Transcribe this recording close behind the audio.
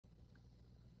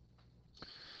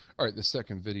All right, the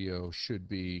second video should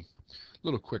be a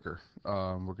little quicker.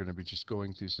 We're going to be just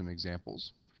going through some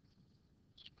examples.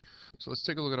 So let's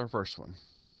take a look at our first one.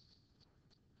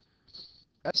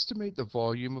 Estimate the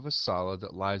volume of a solid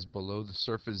that lies below the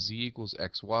surface z equals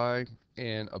xy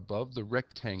and above the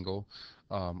rectangle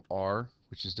R,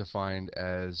 which is defined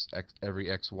as every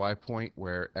xy point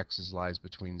where x lies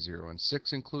between 0 and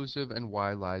 6 inclusive and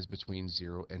y lies between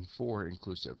 0 and 4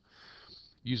 inclusive.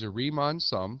 Use a Riemann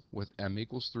sum with m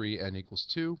equals 3, n equals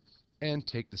 2, and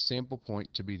take the sample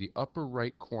point to be the upper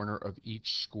right corner of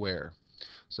each square.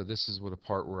 So this is what a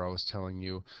part where I was telling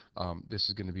you this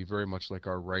is going to be very much like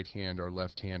our right hand, our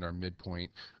left hand, our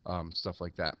midpoint, stuff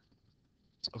like that.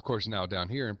 Of course, now down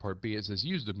here in part B, it says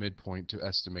use the midpoint to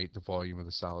estimate the volume of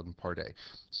the solid in part A.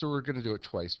 So we're going to do it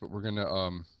twice, but we're going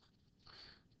to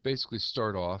basically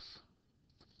start off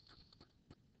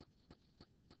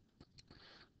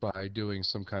by doing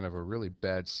some kind of a really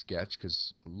bad sketch,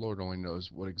 because Lord only knows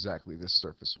what exactly this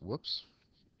surface. Whoops,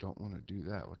 don't want to do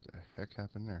that. What the heck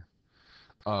happened there?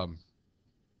 Um,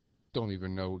 don't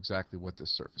even know exactly what this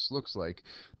surface looks like.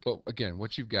 But again,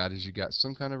 what you've got is you got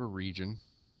some kind of a region,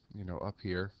 up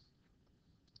here,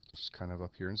 just kind of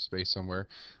up here in space somewhere,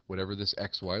 whatever this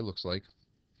XY looks like.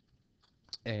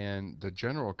 And the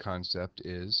general concept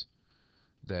is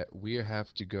that we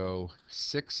have to go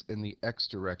 6 in the x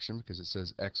direction because it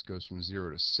says x goes from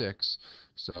 0 to 6.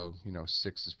 So,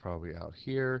 6 is probably out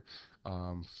here.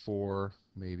 4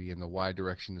 maybe in the y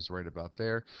direction is right about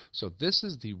there. So this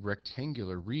is the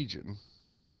rectangular region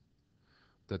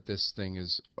that this thing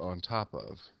is on top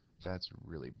of. That's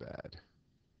really bad.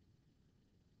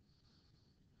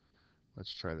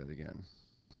 Let's try that again.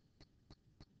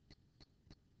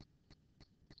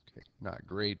 Okay, not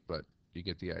great, but you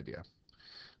get the idea.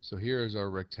 So here is our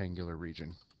rectangular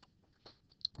region.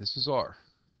 This is R.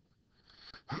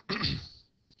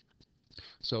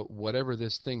 So whatever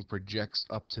this thing projects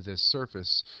up to this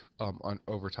surface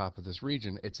over top of this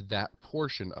region, it's that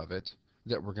portion of it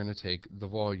that we're going to take the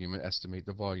volume and estimate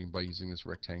the volume by using this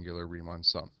rectangular Riemann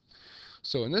sum.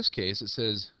 So in this case, it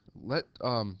says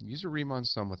use a Riemann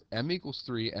sum with m equals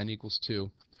 3, n equals 2.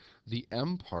 The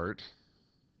m part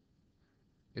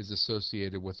is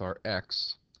associated with our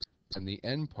x, and the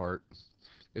n part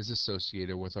is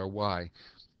associated with our y.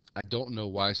 I don't know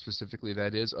why specifically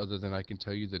that is, other than I can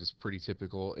tell you that it's pretty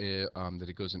typical that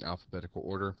it goes in alphabetical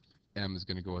order. M is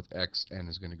going to go with X, N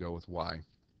is going to go with Y.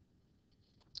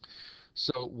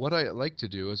 So what I like to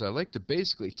do is I like to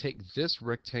basically take this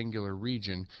rectangular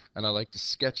region and I like to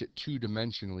sketch it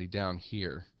two-dimensionally down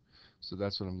here. So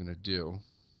that's what I'm going to do.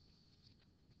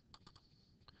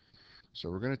 So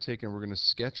we're going to take and we're going to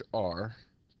sketch R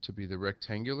to be the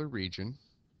rectangular region.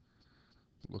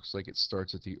 Looks like it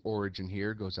starts at the origin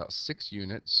here, goes out 6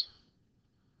 units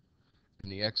in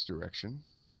the X direction,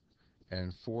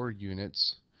 and 4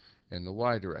 units in the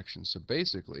Y direction. So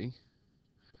basically,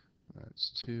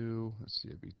 that's 2, let's see,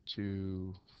 it'd be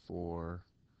 2, 4,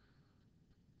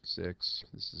 6,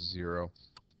 this is 0.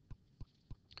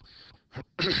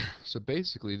 So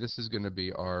basically, this is going to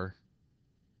be our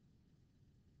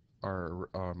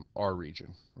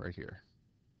region right here.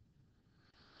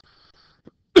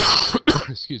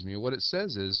 Excuse me. What it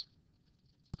says is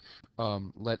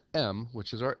let m,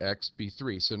 which is our x, be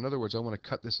 3. So in other words, I want to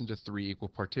cut this into 3 equal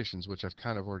partitions, which I've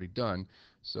kind of already done.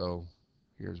 So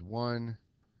here's 1,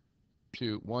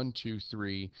 2,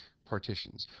 3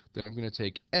 partitions. Then I'm going to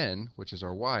take n, which is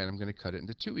our y, and I'm going to cut it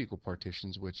into 2 equal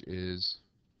partitions, which is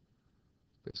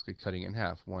basically cutting it in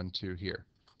half. 1, 2 here.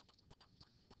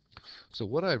 So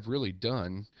what I've really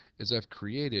done is I've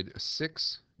created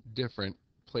 6 different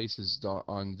places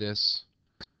on this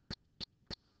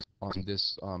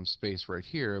space right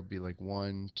here. It'll be like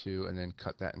 1, 2, and then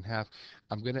cut that in half.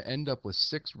 I'm going to end up with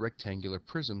 6 rectangular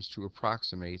prisms to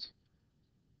approximate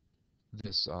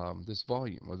this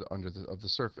volume of the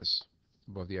surface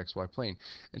above the xy plane.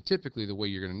 And typically the way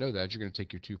you're going to know that is you're going to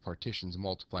take your 2 partitions and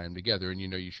multiply them together, and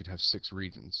you should have 6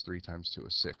 regions. 3 times 2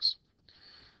 is 6.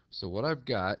 So what I've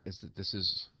got is that this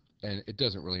is, and it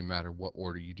doesn't really matter what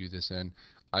order you do this in.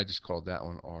 I just called that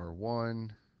one R1,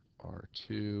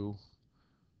 R2,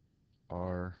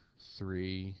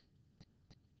 R3,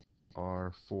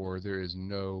 R4. There is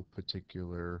no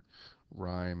particular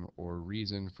rhyme or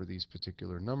reason for these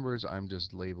particular numbers. I'm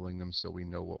just labeling them so we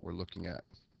know what we're looking at.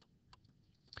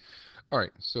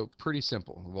 Alright, so pretty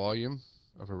simple. Volume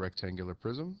of a rectangular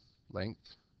prism,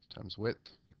 length times width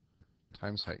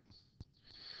times height.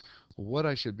 What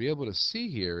I should be able to see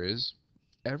here is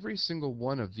every single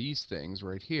one of these things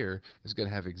right here is going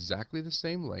to have exactly the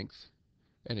same length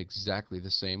and exactly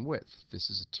the same width. This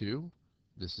is a 2,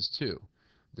 this is 2.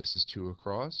 This is 2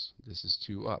 across, this is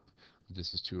 2 up.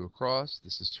 This is 2 across,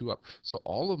 this is 2 up. So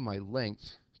all of my length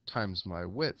times my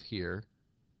width here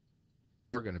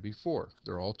are going to be 4.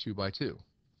 They're all 2 by 2.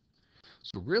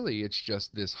 So really it's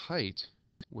just this height,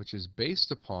 which is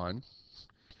based upon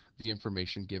the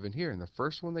information given here. And the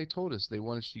first one they told us, they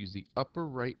wanted us to use the upper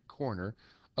right corner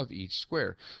of each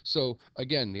square. So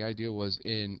again, the idea was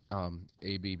in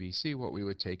ABBC, what we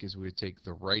would take is we would take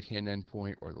the right-hand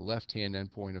endpoint or the left-hand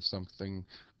endpoint of something,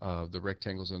 the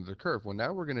rectangles under the curve. Well,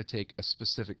 now we're going to take a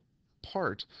specific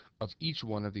part of each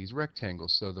one of these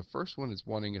rectangles. So the first one is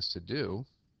wanting us to do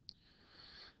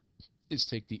is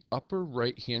take the upper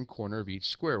right-hand corner of each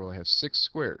square. Well, I have 6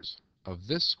 squares. Of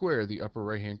this square, the upper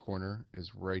right-hand corner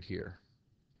is right here.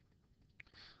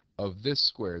 Of this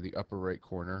square, the upper right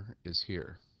corner is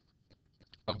here.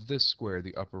 Of this square,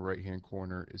 the upper right-hand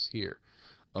corner is here.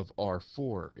 Of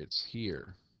R4, it's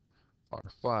here.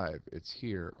 R5, it's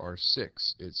here. R6,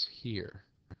 it's here.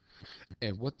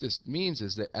 And what this means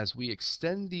is that as we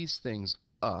extend these things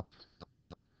up,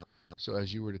 so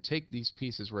as you were to take these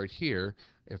pieces right here,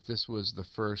 if this was the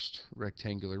first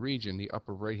rectangular region, the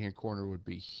upper right-hand corner would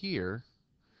be here.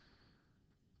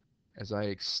 As I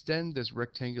extend this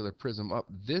rectangular prism up,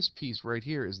 this piece right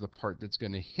here is the part that's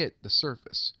going to hit the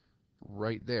surface.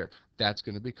 Right there. That's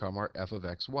going to become our f of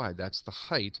xy. That's the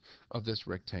height of this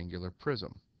rectangular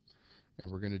prism.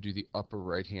 And we're going to do the upper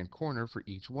right-hand corner for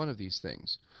each one of these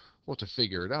things. Well, to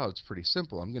figure it out, it's pretty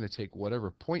simple. I'm going to take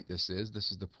whatever point this is. This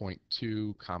is the point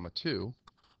 2, comma 2.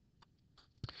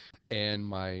 And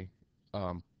my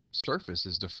surface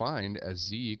is defined as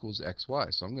z equals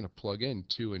xy. So I'm going to plug in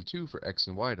 2 and 2 for x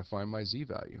and y to find my z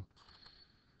value.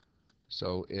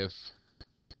 So if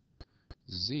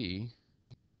z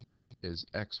is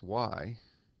xy,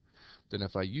 then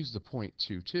if I use the point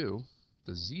 2, 2,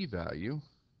 the z value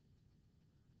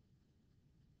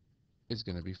is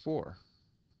going to be 4.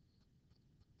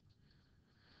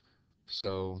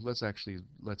 So let's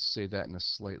say that in a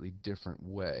slightly different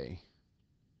way.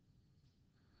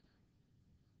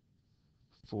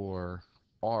 For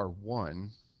R1,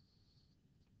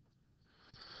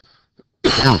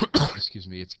 excuse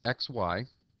me, it's xy,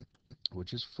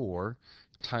 which is 4,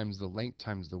 times the length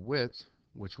times the width,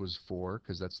 which was 4,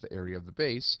 because that's the area of the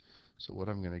base. So what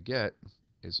I'm going to get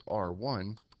is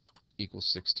R1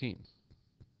 equals 16.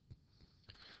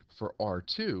 For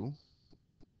R2,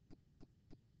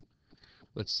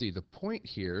 let's see, the point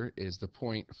here is the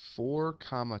point 4,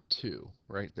 comma 2,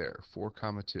 right there, 4,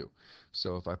 comma 2.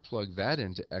 So if I plug that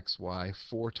into xy,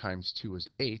 4 times 2 is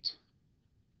 8,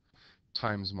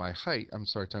 times my height,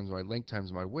 times my length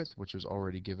times my width, which was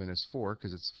already given as 4,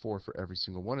 because it's 4 for every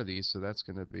single one of these, so that's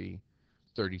going to be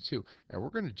 32. And we're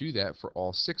going to do that for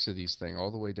all 6 of these things,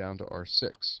 all the way down to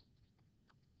R6.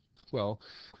 Well,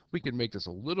 we can make this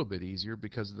a little bit easier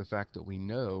because of the fact that we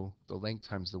know the length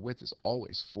times the width is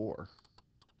always 4.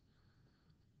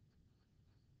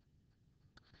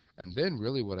 And then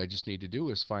really what I just need to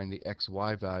do is find the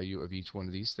xy value of each one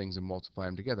of these things and multiply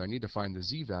them together. I need to find the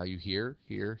z value here,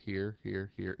 here, here,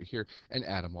 here, here, here, and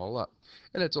add them all up.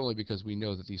 And that's only because we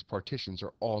know that these partitions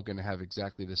are all going to have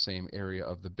exactly the same area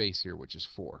of the base here, which is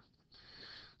 4.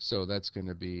 So that's going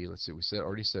to be, let's see, we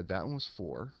already said that one was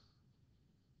 4.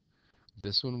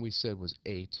 This one we said was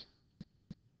 8.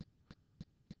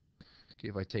 Okay,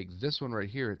 if I take this one right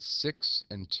here, it's 6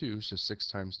 and 2, so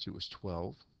 6 times 2 is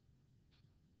 12.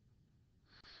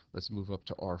 Let's move up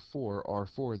to R4.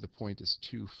 R4, the point is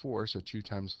 2, 4, so 2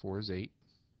 times 4 is 8.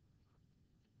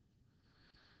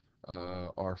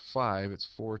 R5, it's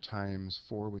 4 times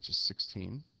 4, which is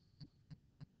 16.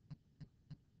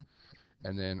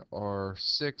 And then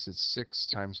R6, it's 6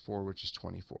 times 4, which is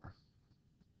 24.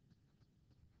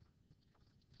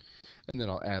 And then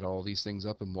I'll add all these things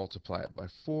up and multiply it by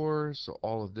 4. So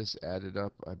all of this added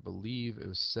up, I believe it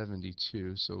was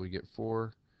 72. So we get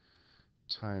 4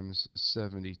 times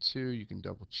 72. You can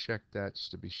double check that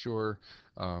just to be sure.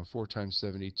 4 times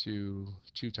 72,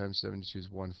 2 times 72 is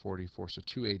 144, so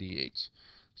 288.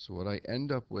 So what I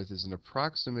end up with is an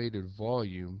approximated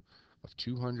volume of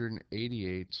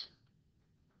 288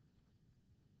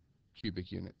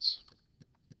 cubic units.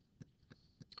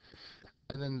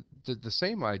 And then the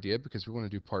same idea, because we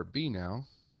want to do part B now,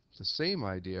 the same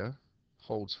idea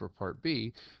holds for part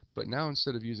B, but now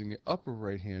instead of using the upper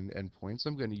right-hand endpoints,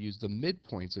 I'm going to use the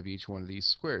midpoints of each one of these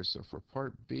squares. So for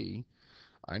part B,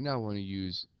 I now want to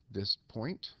use this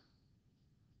point,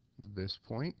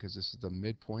 because this is the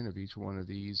midpoint of each one of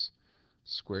these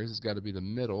squares. It's got to be the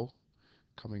middle,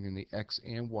 coming in the x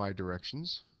and y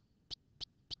directions.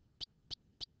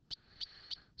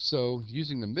 So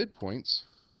using the midpoints,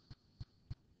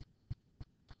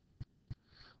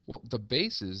 Well, the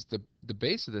base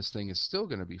of this thing is still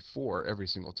going to be 4 every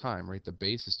single time, right? The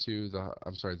base is 2, the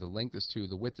length is 2,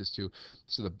 the width is 2.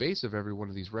 So the base of every one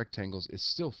of these rectangles is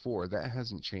still 4. That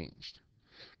hasn't changed.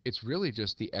 It's really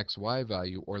just the xy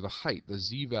value or the height, the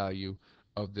z value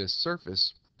of this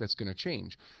surface that's going to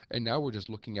change. And now we're just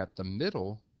looking at the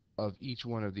middle of each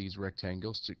one of these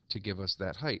rectangles to give us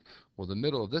that height. Well, the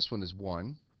middle of this one is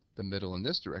 1. The middle in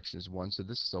this direction is 1. So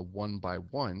this is a 1 by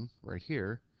 1 right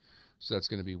here. So that's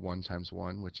going to be 1 times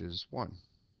 1, which is 1.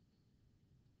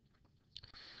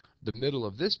 The middle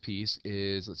of this piece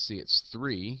is, let's see, it's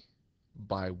 3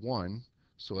 by 1.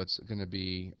 So it's going to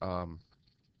be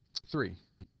 3.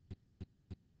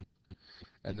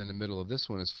 And then the middle of this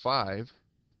one is 5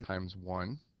 times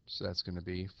 1. So that's going to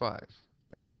be 5.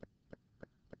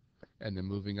 And then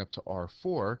moving up to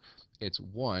R4, it's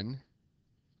 1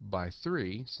 by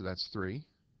 3. So that's 3.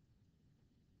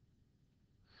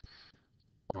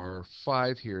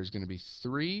 R5 here is going to be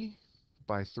 3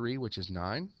 by 3, which is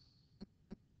 9.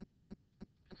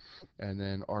 And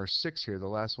then R6 here, the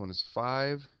last one is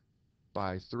 5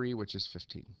 by 3, which is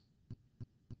 15.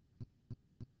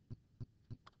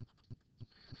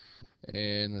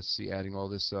 And let's see, adding all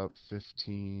this up,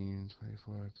 15,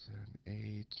 24,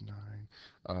 7, 8,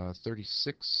 9,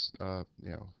 36,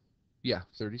 yeah,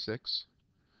 36.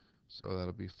 So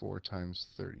that'll be 4 times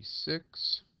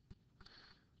 36.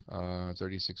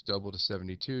 36 double to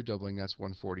 72, doubling that's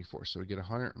 144. So we get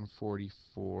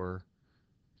 144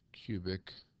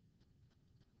 cubic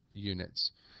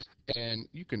units. And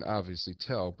you can obviously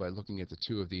tell by looking at the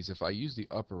two of these, if I use the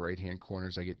upper right-hand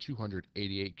corners, I get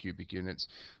 288 cubic units.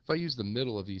 If I use the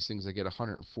middle of these things, I get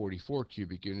 144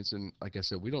 cubic units. And like I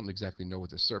said, we don't exactly know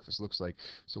what the surface looks like.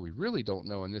 So we really don't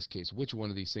know in this case which one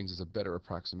of these things is a better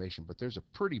approximation. But there's a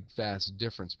pretty vast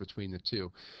difference between the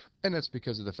two. And that's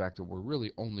because of the fact that we're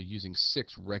really only using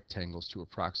 6 rectangles to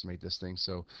approximate this thing.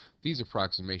 So these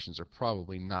approximations are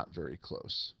probably not very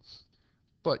close.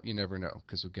 But you never know,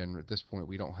 because again, at this point,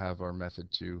 we don't have our method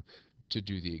to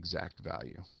do the exact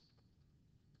value.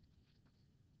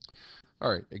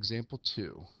 All right, example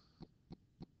 2.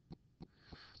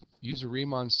 Use a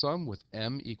Riemann sum with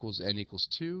m equals n equals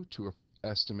 2 to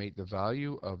estimate the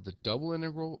value of the double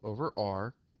integral over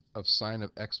r of sine of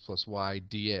x plus y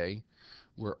dA,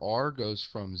 where r goes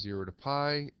from 0 to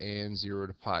pi and 0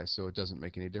 to pi, so it doesn't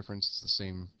make any difference. It's the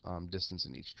same distance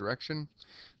in each direction.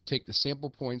 Take the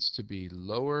sample points to be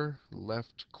lower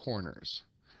left corners.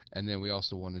 And then we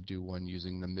also want to do one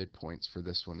using the midpoints for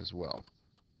this one as well.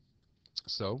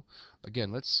 So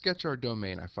again, let's sketch our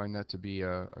domain. I find that to be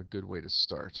a good way to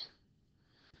start.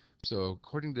 So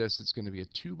according to this, it's going to be a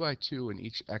 2 by 2 in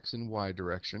each x and y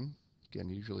direction.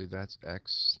 Again, usually that's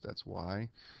x, that's y.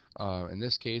 In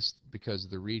this case, because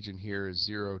the region here is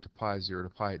 0 to pi, 0 to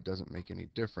pi, it doesn't make any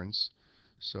difference.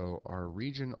 So our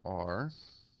region R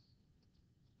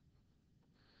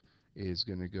is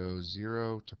going to go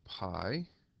 0 to pi,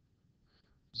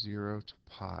 0 to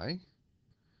pi.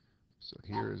 So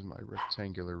here is my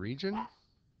rectangular region. All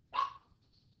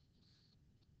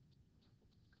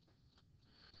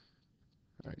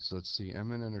right, so let's see,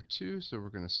 m and n are 2, so we're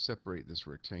going to separate this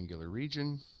rectangular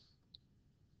region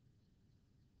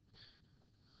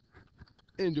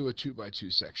into a 2 by 2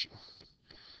 section.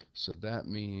 So that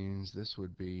means this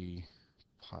would be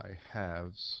pi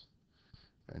halves,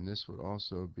 and this would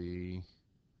also be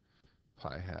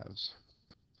pi halves.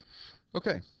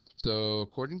 Okay, so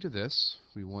according to this,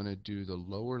 we want to do the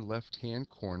lower left-hand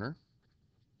corner.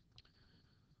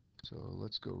 So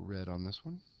let's go red on this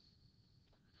one.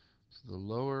 So the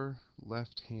lower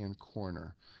left-hand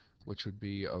corner, which would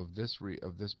be of this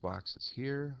box is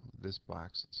here, this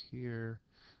box is here,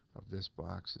 of this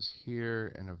box is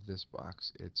here, and of this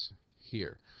box it's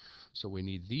here. So we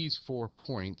need these 4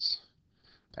 points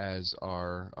as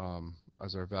our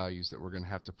values that we're going to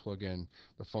have to plug in.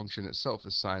 The function itself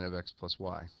is sine of x plus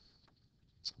y.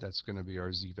 That's going to be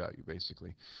our z value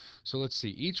basically. So let's see,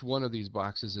 each one of these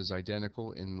boxes is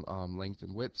identical in length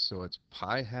and width, so it's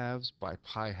pi halves by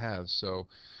pi halves. So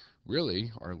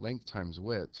really our length times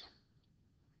width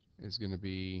is going to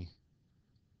be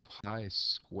pi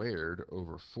squared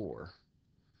over 4.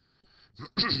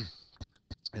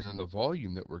 And then the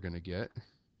volume that we're going to get,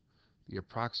 the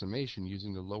approximation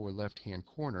using the lower left hand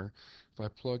corner, if I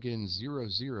plug in 0,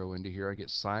 0 into here, I get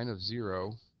sine of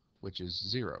 0, which is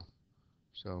 0.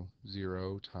 So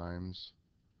 0 times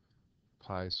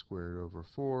pi squared over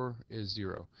 4 is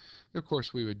 0. And of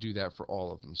course, we would do that for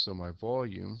all of them. So my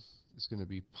volume is going to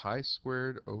be pi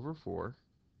squared over 4.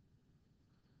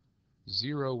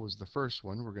 0 was the first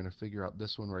one. We're going to figure out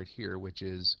this one right here, which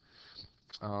is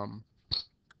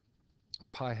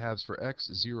pi halves for x,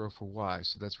 0 for y.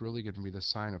 So that's really going to be the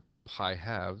sine of pi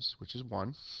halves, which is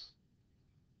 1.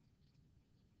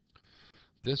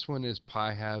 This one is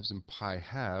pi halves and pi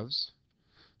halves.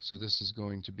 So this is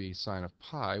going to be sine of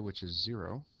pi, which is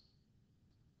 0.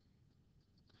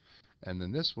 And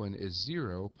then this one is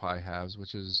 0 pi halves,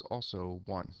 which is also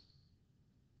 1.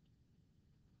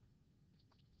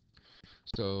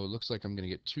 So it looks like I'm going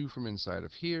to get 2 from inside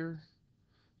of here.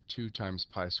 2 times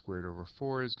pi squared over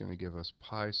 4 is going to give us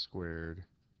pi squared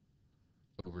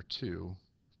over 2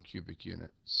 cubic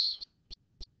units.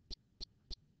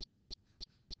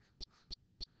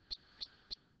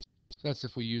 So that's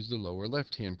if we use the lower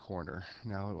left-hand corner.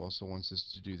 Now it also wants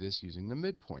us to do this using the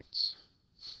midpoints.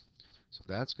 So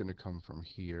that's going to come from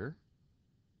here,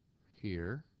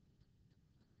 here,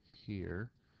 here,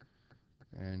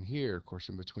 and here. Of course,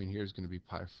 in between here is going to be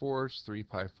pi fourths, 3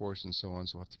 pi fourths, and so on.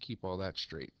 So we'll have to keep all that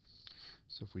straight.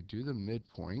 So if we do the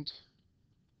midpoint,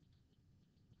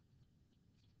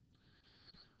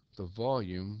 the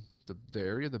volume, the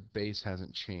area of the base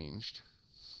hasn't changed.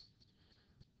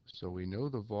 So we know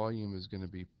the volume is going to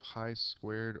be pi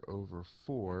squared over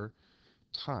 4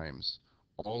 times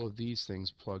all of these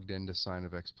things plugged into sine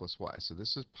of x plus y. So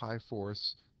this is pi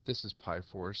fourths, this is pi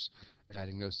fourths.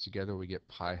 Adding those together, we get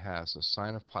pi halves. So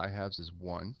sine of pi halves is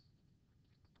 1.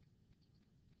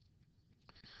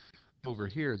 Over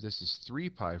here, this is 3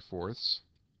 pi fourths,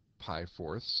 pi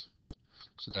fourths.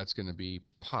 So that's going to be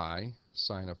pi.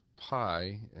 Sine of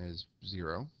pi is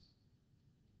 0.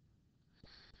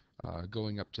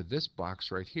 Going up to this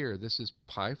box right here, this is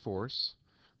pi fourths.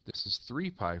 This is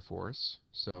 3 pi fourths.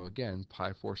 So again,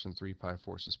 pi fourths and 3 pi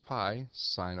fourths is pi.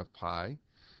 Sine of pi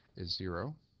is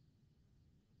 0.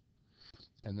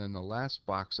 And then the last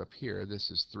box up here,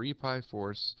 this is 3 pi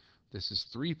fourths. This is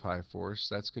 3 pi fourths.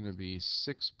 That's going to be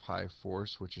 6 pi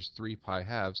fourths, which is 3 pi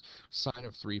halves. Sine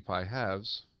of 3 pi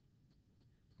halves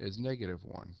is negative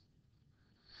 1.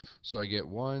 So I get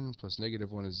 1 plus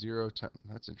negative 1 is 0.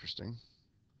 That's interesting.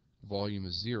 Volume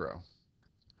is 0.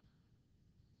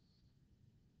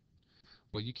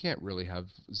 Well, you can't really have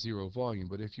 0 volume,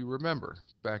 but if you remember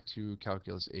back to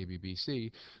calculus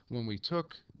ABBC, when we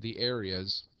took the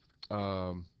areas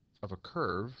of a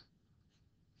curve,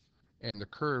 and the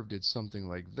curve did something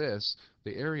like this,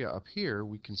 the area up here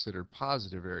we considered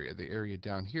positive area, the area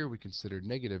down here we considered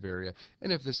negative area,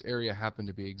 and if this area happened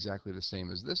to be exactly the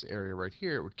same as this area right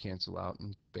here, it would cancel out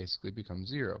and basically become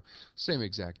 0. Same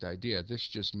exact idea. This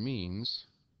just means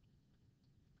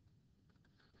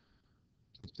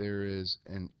that there is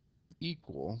an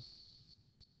equal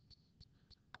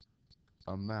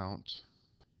amount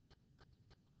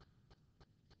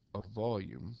of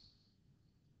volume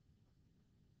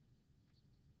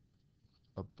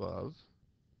above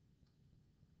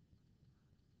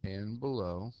and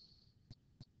below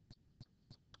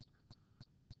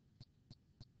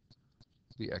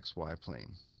the xy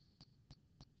plane.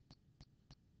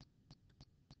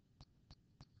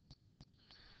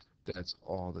 That's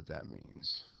all that that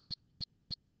means.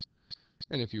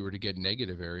 And if you were to get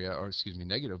negative area, or excuse me,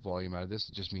 negative volume out of this,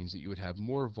 it just means that you would have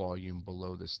more volume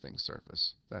below this thing's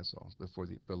surface. That's all,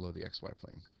 below the xy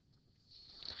plane.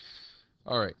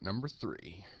 All right, number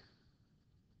 3.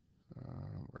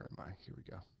 Where am I? Here we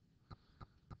go.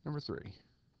 Number 3.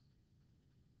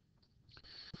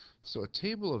 So a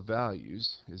table of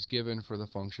values is given for the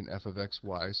function f of x,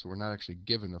 y. So we're not actually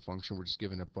given the function, we're just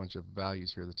given a bunch of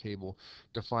values here. The table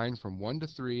defined from 1 to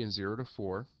 3 and 0 to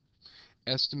 4.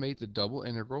 Estimate the double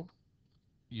integral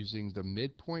using the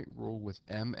midpoint rule with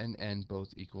m and n both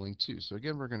equaling 2. So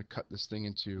again, we're going to cut this thing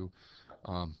into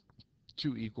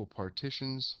 2 equal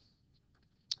partitions.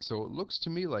 So it looks to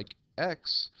me like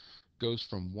x goes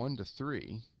from 1 to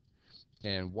 3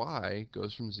 and y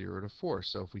goes from 0 to 4.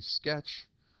 So if we sketch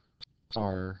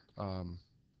our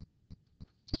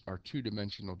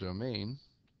two-dimensional domain,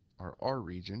 our R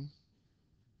region,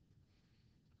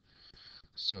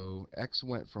 so x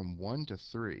went from 1 to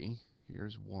 3.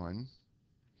 Here's 1,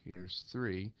 here's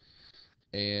 3,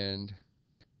 and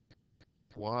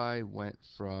y went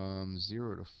from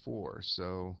 0 to 4.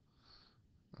 So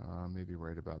maybe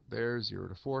right about there, 0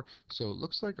 to 4. So it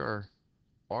looks like our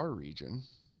R region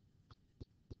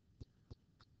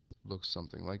looks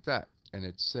something like that. And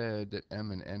it said that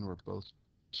m and n were both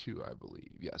 2, I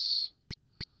believe. Yes.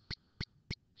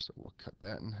 So we'll cut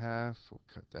that in half. We'll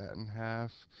cut that in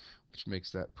half, which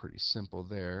makes that pretty simple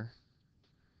there.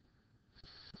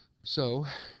 So,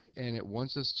 and it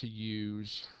wants us to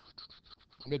use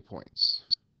midpoints.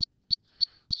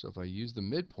 So if I use the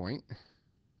midpoint,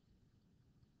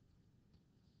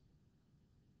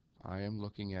 I am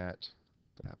looking at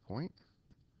that point,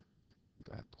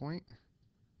 that point,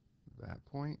 that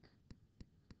point,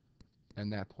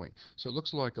 and that point. So it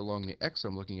looks like along the x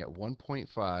I'm looking at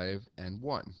 1.5 and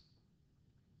 1.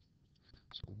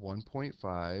 So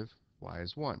 1.5, y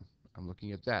is 1. I'm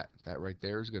looking at that. That right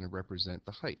there is going to represent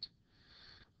the height.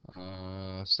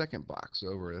 Second box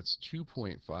over, that's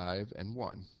 2.5 and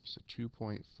 1. So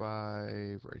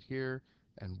 2.5 right here,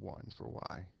 and 1 for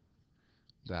y.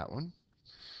 That one.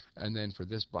 And then for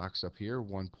this box up here,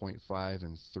 1.5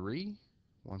 and 3.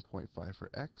 1.5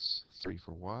 for x, 3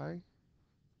 for y.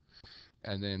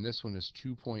 And then this one is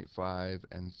 2.5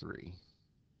 and 3.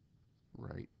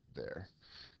 Right there.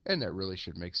 And that really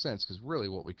should make sense, because really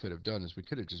what we could have done is we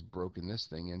could have just broken this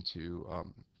thing into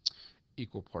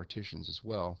equal partitions as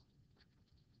well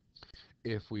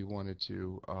if we wanted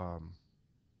to,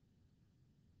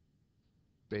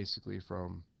 basically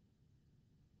from,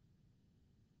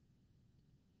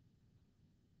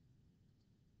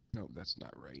 no, that's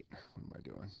not right. What am I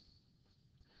doing?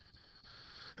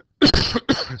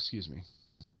 Excuse me.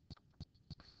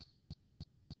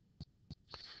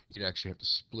 You'd actually have to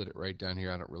split it right down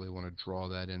here. I don't really want to draw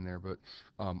that in there, but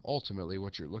ultimately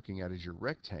what you're looking at is your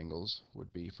rectangles would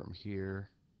be from here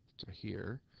to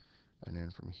here, and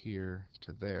then from here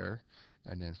to there,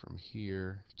 and then from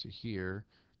here to here,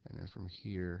 and then from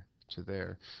here to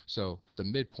there. So the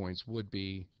midpoints would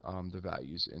be the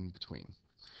values in between.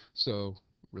 So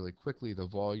really quickly, the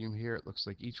volume here, it looks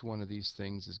like each one of these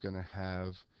things is going to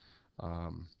have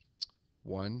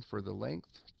 1 for the length,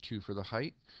 2 for the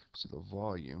height. So the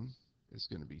volume is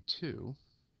going to be 2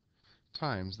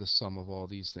 times the sum of all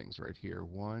these things right here.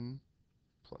 1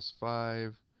 plus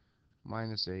 5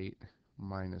 minus 8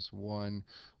 minus 1.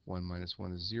 1 minus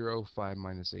 1 is 0. 5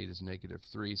 minus 8 is negative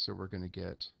 3. So we're going to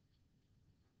get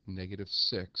negative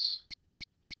 6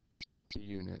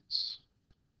 units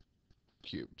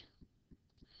cubed.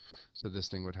 So this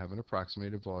thing would have an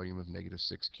approximated volume of negative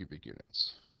 6 cubic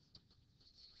units.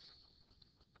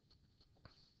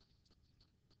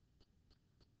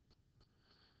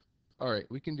 Alright,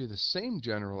 we can do the same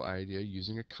general idea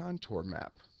using a contour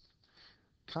map.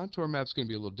 Contour map's going to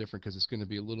be a little different because it's going to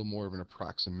be a little more of an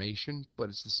approximation, but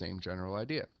it's the same general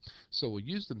idea. So we'll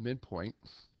use the midpoint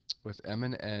with m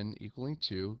and n equaling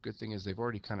 2. Good thing is they've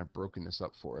already kind of broken this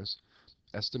up for us.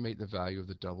 Estimate the value of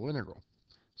the double integral.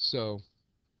 So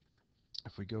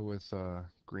if we go with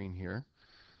green here,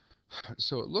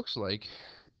 so it looks like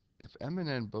if m and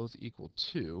n both equal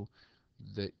 2,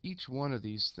 that each one of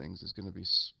these things is going to be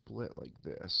split like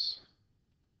this.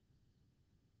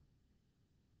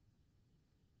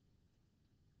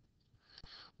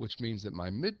 Which means that my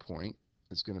midpoint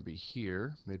is going to be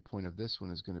here, midpoint of this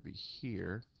one is going to be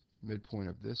here, midpoint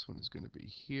of this one is going to be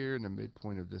here, and the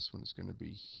midpoint of this one is going to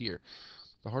be here.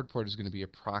 The hard part is going to be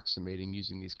approximating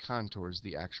using these contours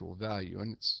the actual value,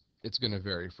 and it's going to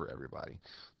vary for everybody.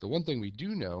 The one thing we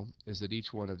do know is that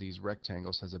each one of these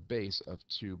rectangles has a base of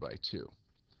 2 by 2.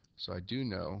 So I do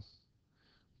know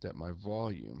that my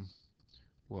volume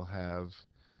will have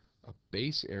a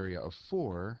base area of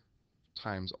 4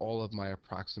 times all of my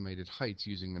approximated heights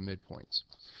using the midpoints.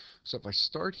 So if I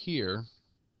start here,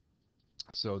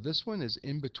 so this one is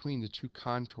in between the two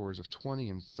contours of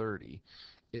 20 and 30.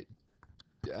 It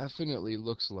definitely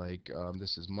looks like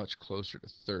this is much closer to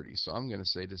 30. So I'm going to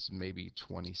say this is maybe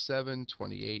 27,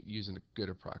 28, using a good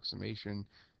approximation.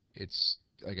 It's,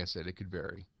 like I said, it could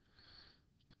vary.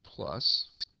 Plus,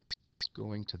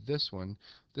 going to this one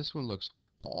looks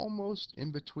almost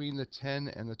in between the 10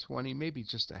 and the 20, maybe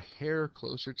just a hair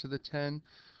closer to the 10.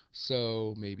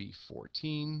 So maybe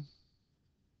 14.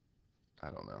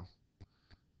 I don't know.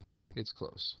 It's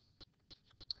close.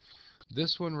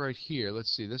 This one right here,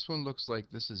 let's see, this one looks like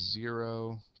this is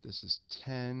 0, this is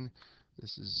 10,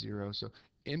 this is 0. So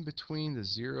in between the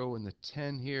 0 and the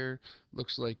 10 here,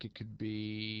 looks like it could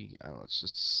be, I don't know, it's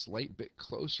just a slight bit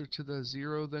closer to the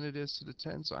 0 than it is to the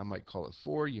 10. So I might call it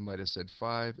 4, you might have said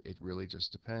 5, it really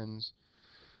just depends.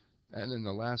 And then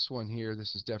the last one here,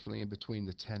 this is definitely in between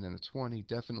the 10 and the 20,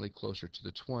 definitely closer to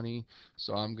the 20.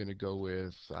 So I'm going to go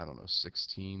with, I don't know,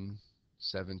 16,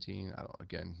 17. I don't,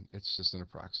 again, it's just an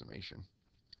approximation.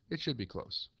 It should be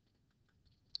close.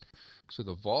 So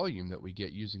the volume that we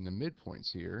get using the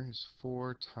midpoints here is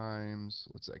 4 times,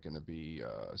 what's that going to be?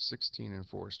 16 and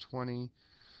 4 is 20.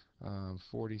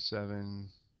 47,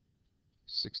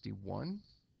 61.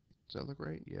 Does that look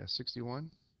right? Yeah,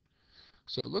 61.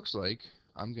 So it looks like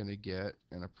I'm going to get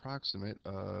an approximate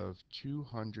of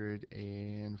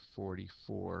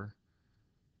 244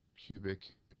 cubic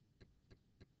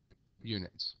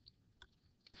units.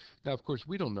 Now, of course,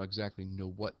 we don't know exactly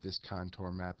know what this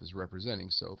contour map is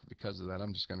representing, so because of that,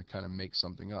 I'm just going to kind of make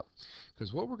something up.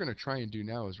 Because what we're going to try and do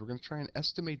now is we're going to try and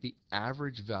estimate the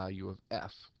average value of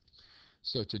f.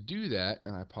 So to do that,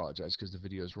 and I apologize because the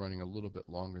video is running a little bit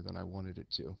longer than I wanted it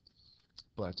to,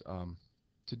 but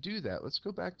to do that, let's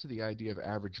go back to the idea of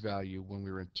average value when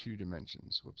we were in 2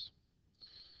 dimensions. Whoops.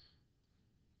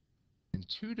 In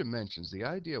 2 dimensions, the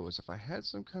idea was if I had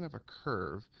some kind of a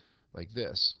curve like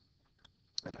this,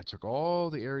 and I took all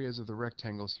the areas of the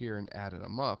rectangles here and added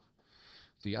them up,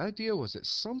 the idea was that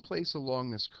someplace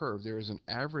along this curve there is an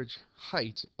average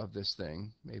height of this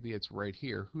thing, maybe it's right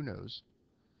here, who knows,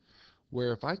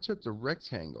 where if I took the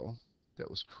rectangle that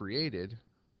was created,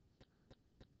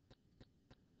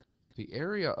 the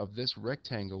area of this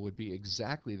rectangle would be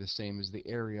exactly the same as the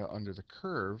area under the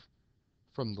curve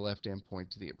from the left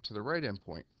endpoint to the right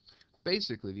endpoint.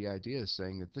 Basically, the idea is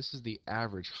saying that this is the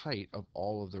average height of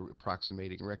all of the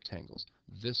approximating rectangles.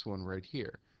 This one right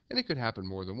here. And it could happen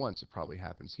more than once. It probably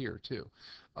happens here too.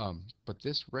 But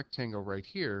this rectangle right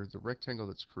here, the rectangle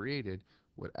that's created,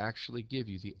 would actually give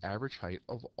you the average height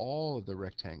of all of the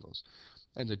rectangles.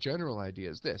 And the general idea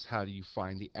is this. How do you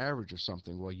find the average of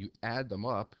something? Well, you add them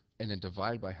up and then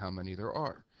divide by how many there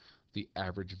are. The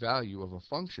average value of a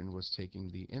function was taking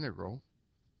the integral,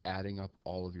 adding up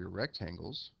all of your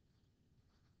rectangles,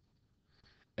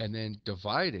 and then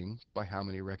dividing by how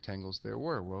many rectangles there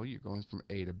were. Well, you're going from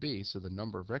A to B, so the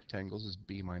number of rectangles is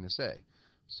B minus A.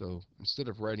 So instead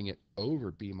of writing it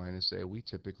over B minus A, we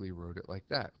typically wrote it like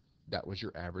that. That was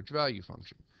your average value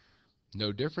function.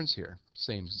 No difference here.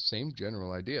 Same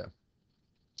general idea.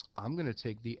 I'm going to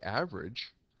take the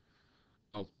average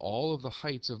of all of the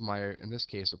heights of my, in this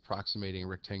case, approximating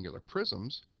rectangular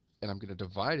prisms, and I'm going to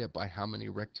divide it by how many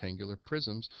rectangular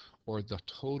prisms, or the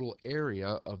total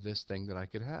area of this thing that I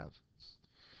could have.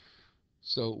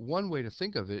 So one way to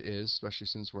think of it is, especially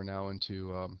since we're now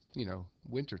into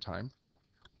winter time,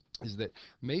 is that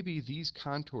maybe these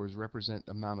contours represent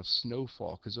the amount of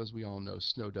snowfall, because as we all know,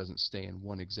 snow doesn't stay in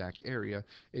one exact area,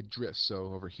 it drifts.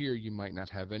 So over here you might not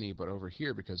have any, but over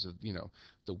here, because of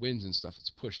the winds and stuff,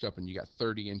 it's pushed up and you got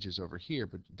 30 inches over here,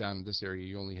 but down in this area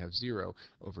you only have 0.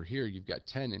 Over here you've got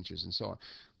 10 inches and so on.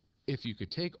 If you could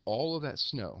take all of that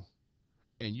snow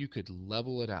and you could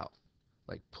level it out,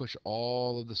 like push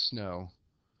all of the snow,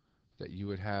 that you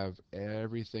would have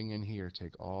everything in here,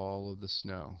 take all of the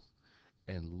snow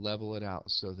and level it out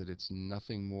so that it's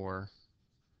nothing more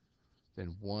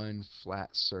than one flat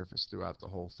surface throughout the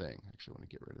whole thing. Actually, I want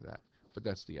to get rid of that, but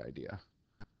that's the idea.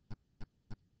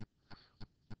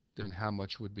 Then how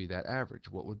much would be that average?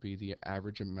 What would be the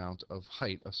average amount of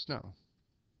height of snow?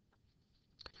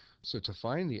 So to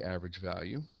find the average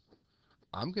value,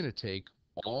 I'm going to take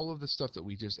all of the stuff that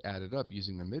we just added up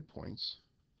using the midpoints,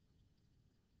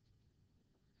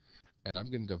 and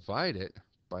I'm going to divide it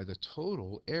by the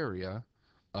total area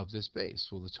of this base.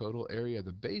 Well, the total area of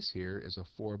the base here is a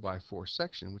 4 by 4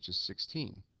 section, which is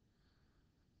 16.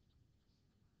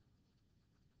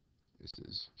 This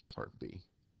is part B,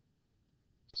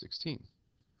 16.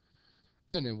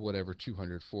 And then whatever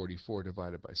 244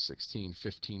 divided by 16,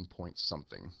 15 point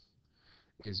something,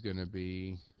 is going to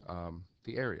be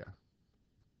the area.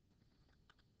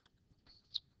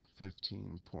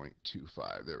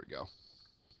 15.25, there we go.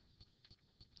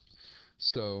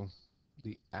 So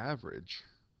the average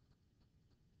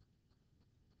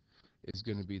is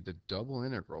going to be the double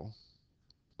integral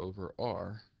over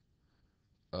r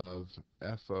of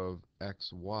f of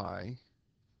xy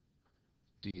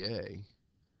dA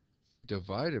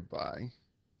divided by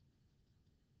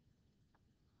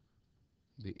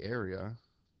the area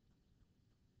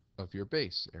of your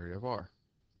base, area of r.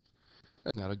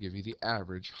 And that'll give you the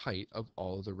average height of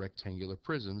all of the rectangular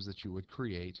prisms that you would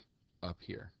create up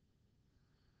here.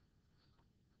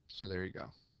 So there you go.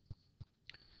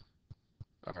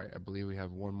 All right, I believe we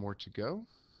have one more to go.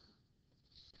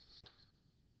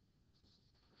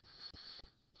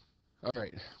 All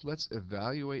right, let's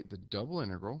evaluate the double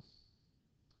integral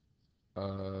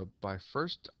by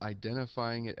first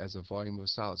identifying it as a volume of a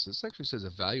solid. So this actually says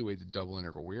evaluate the double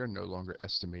integral. We are no longer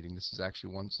estimating. This is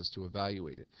actually wants us to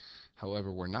evaluate it.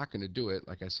 However, we're not going to do it,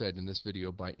 like I said in this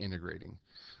video, by integrating.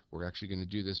 We're actually going to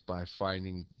do this by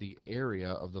finding the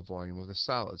area of the volume of the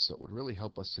solid. So it would really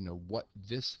help us to know what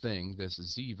this thing, this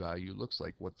z value, looks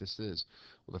like, what this is.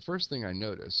 Well, the first thing I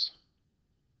notice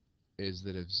is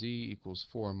that if z equals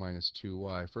 4 minus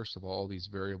 2y, first of all these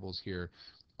variables here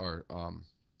are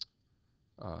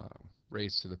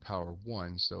raised to the power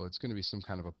 1, so it's going to be some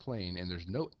kind of a plane, and there's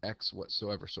no x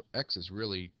whatsoever. So x is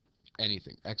really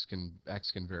anything. X can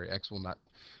vary. X will not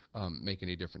make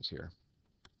any difference here.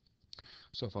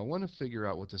 So if I want to figure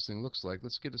out what this thing looks like,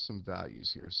 let's get us some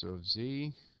values here. So if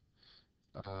z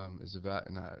is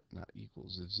not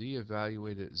equals, if z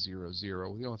evaluated at 0,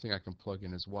 0, the only thing I can plug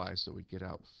in is y, so we get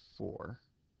out 4.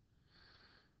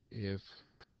 If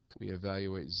we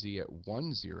evaluate z at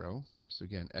 1, 0, so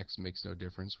again, x makes no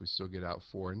difference, we still get out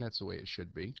 4, and that's the way it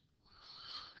should be.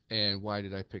 And why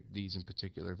did I pick these in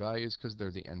particular values? Because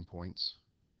they're the endpoints.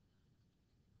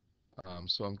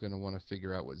 So I'm going to want to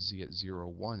figure out what z at 0,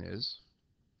 1 is.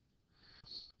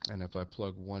 And if I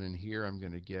plug 1 in here, I'm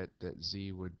going to get that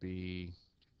z would be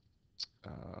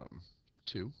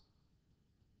 2.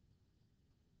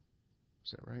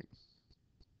 Is that right?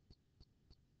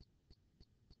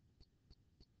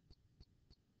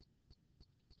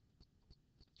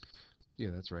 Yeah,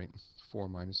 that's right. 4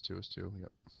 minus 2 is 2.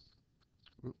 Yep.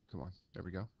 Oop, come on. There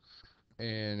we go.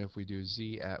 And if we do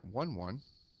z at 1, 1,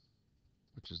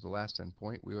 which is the last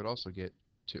endpoint, we would also get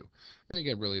 2. And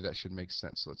again, really, that should make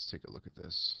sense. Let's take a look at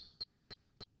this.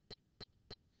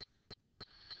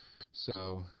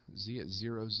 So z at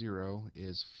 0, 0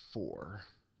 is 4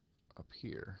 up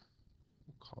here.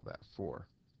 We'll call that 4.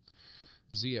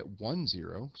 Z at 1,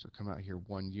 0, so come out here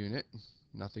 1 unit,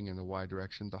 nothing in the y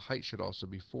direction. The height should also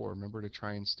be 4. Remember to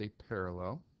try and stay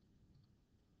parallel.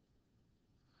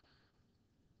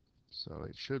 So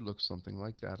it should look something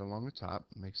like that along the top.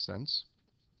 Makes sense.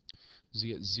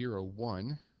 Z at 0,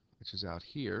 1, which is out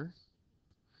here.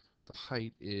 The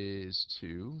height is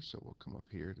 2, so we'll come up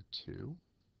here to 2.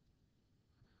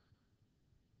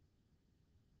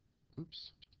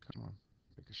 Oops, come on,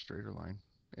 make a straighter line.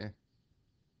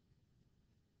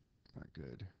 Not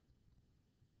good.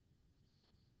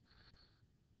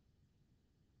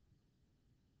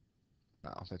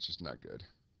 Wow, that's just not good.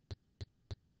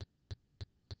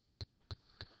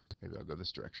 Maybe I'll go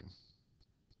this direction.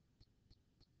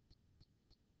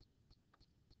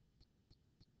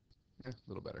 A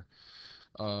little better.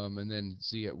 And then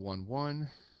Z at 1, 1,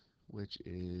 which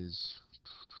is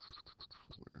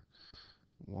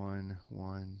 1,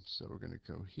 1. So we're going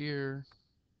to go here,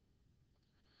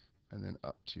 and then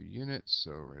up 2 units,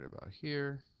 so right about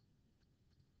here.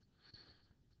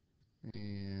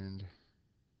 And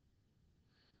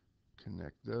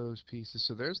connect those pieces.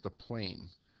 So there's the plane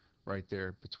right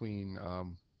there between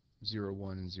 0,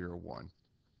 1 and 0, 1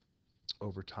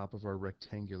 over top of our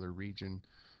rectangular region,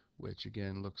 which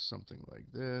again looks something like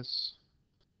this.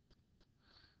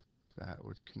 That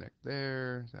would connect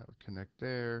there, that would connect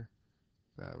there,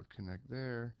 that would connect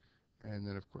there, and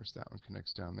then of course that one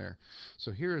connects down there.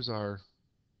 So here's our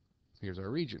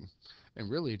region, and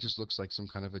really it just looks like some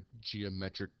kind of a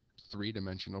geometric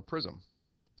three-dimensional prism.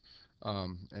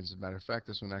 As a matter of fact,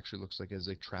 this one actually looks like as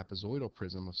a trapezoidal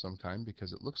prism of some kind,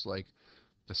 because it looks like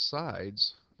the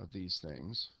sides of these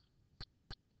things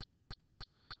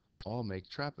all make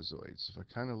trapezoids. If I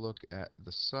kind of look at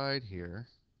the side here,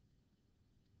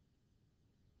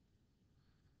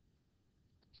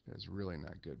 it's really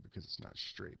not good because it's not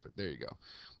straight, but there you go.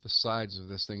 The sides of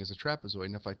this thing is a trapezoid,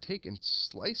 and if I take and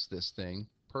slice this thing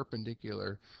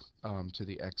perpendicular to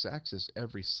the x-axis,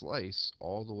 every slice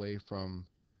all the way from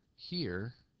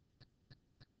here,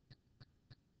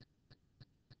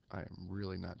 I am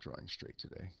really not drawing straight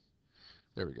today.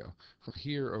 There we go. From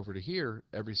here over to here,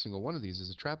 every single one of these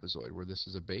is a trapezoid, where this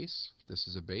is a base, this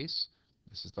is a base,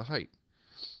 this is the height.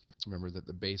 Remember that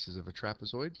the bases of a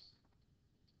trapezoid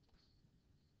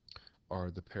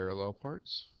are the parallel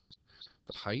parts.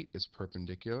 The height is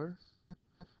perpendicular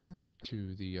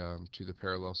to the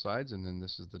parallel sides, and then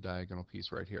this is the diagonal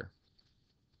piece right here.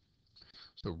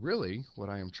 So really, what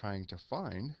I am trying to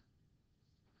find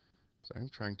is I'm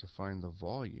trying to find the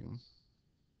volume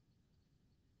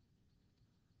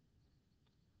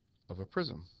of a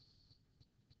prism.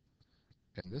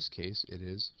 In this case, it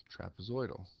is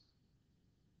trapezoidal.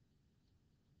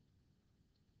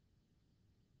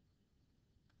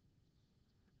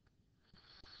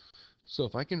 So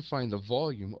if I can find the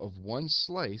volume of one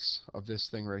slice of this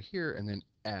thing right here and then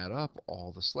add up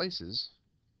all the slices,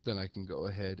 then I can go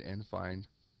ahead and find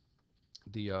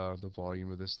the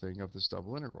volume of this thing, of this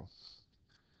double integral.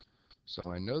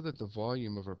 So I know that the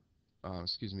volume of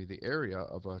the area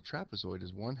of a trapezoid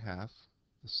is 1/2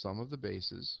 the sum of the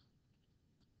bases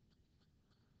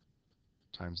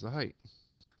times the height.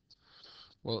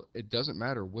 Well, it doesn't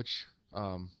matter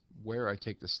where I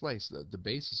take the slice. The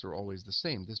bases are always the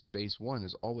same. This base 1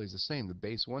 is always the same. The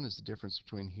base 1 is the difference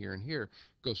between here and here.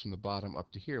 It goes from the bottom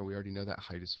up to here. We already know that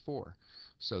height is 4.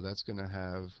 So that's going to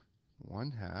have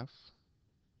 1/2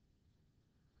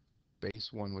 base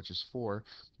 1, which is 4.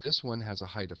 This one has a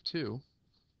height of 2.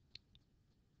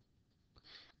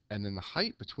 And then the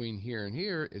height between here and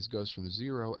here goes from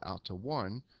 0 out to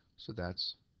 1. So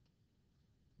that's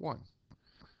 1.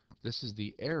 This is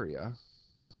the area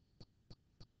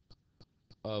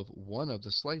of one of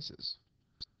the slices.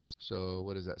 So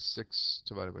what is that? 6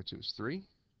 divided by 2 is 3.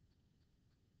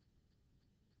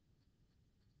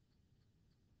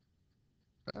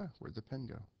 Where'd the pen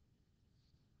go?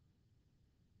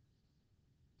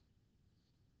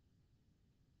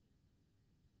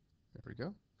 There we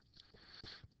go.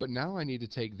 But now I need to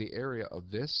take the area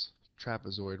of this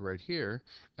trapezoid right here,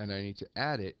 and I need to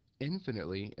add it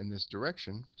infinitely in this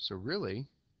direction. So really,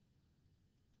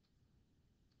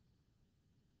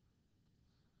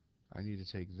 I need to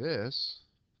take this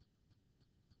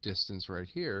distance right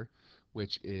here,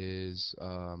 which is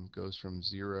goes from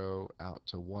 0 out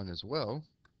to 1 as well,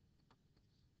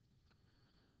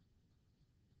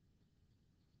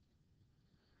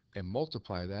 and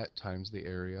multiply that times the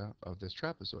area of this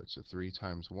trapezoid. So 3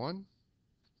 times 1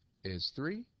 is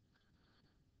 3,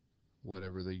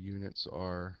 whatever the units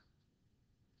are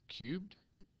cubed,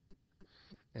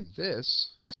 and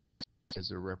this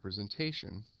is a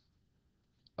representation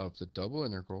of the double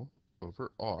integral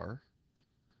over r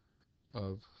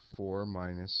of 4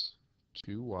 minus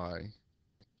 2y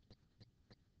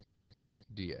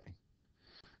dA.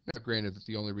 Now, granted that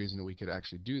the only reason that we could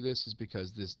actually do this is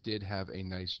because this did have a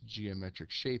nice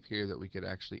geometric shape here that we could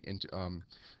actually,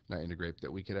 not integrate,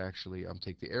 that we could actually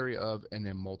take the area of and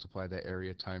then multiply that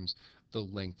area times the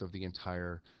length of the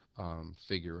entire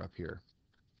figure up here.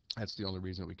 That's the only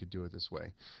reason we could do it this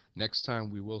way. Next time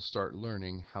we will start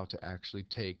learning how to actually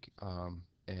take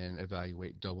and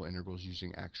evaluate double integrals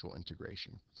using actual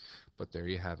integration. But there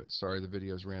you have it. Sorry the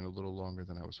videos ran a little longer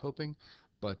than I was hoping,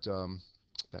 but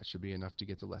that should be enough to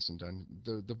get the lesson done.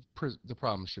 The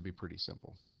problem should be pretty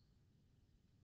simple.